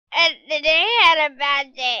today I had a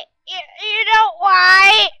bad day. You know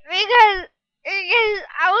why? Because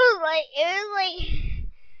I was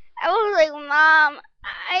like, Mom,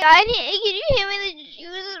 I need, can you hand me the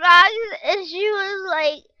juice box? And she was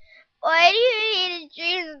like, why do you need a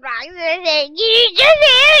juice box? And I said, can you just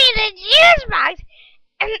hand me the juice box?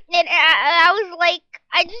 And I was like,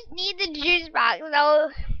 I just need the juice box.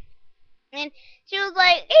 And she was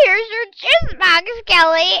like, here's your juice box,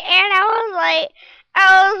 Kelly. And I was like,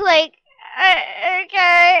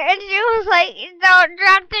 okay. And she was like, don't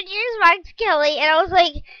drop the juice box, Kelly. And I was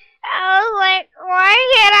like, why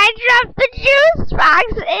can't I drop the juice box?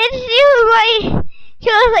 And she was like,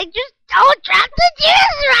 just don't drop the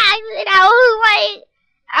juice box. And I was like,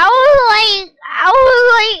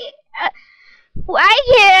 why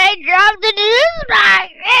can't I drop the juice box?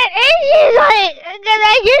 And she's like, because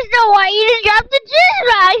I just don't want you to drop the juice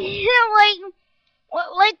box. And I'm like,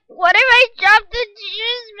 what if I drop the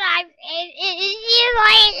juice box? And she's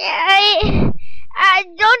like,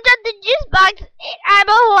 don't drop the juice box. And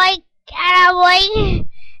I'm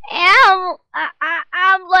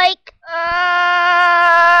like,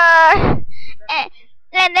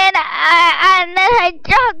 and then I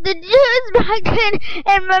dropped the juice box,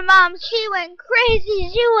 and my mom, she went crazy.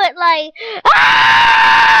 She went like,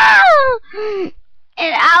 ah!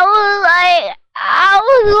 And I was like,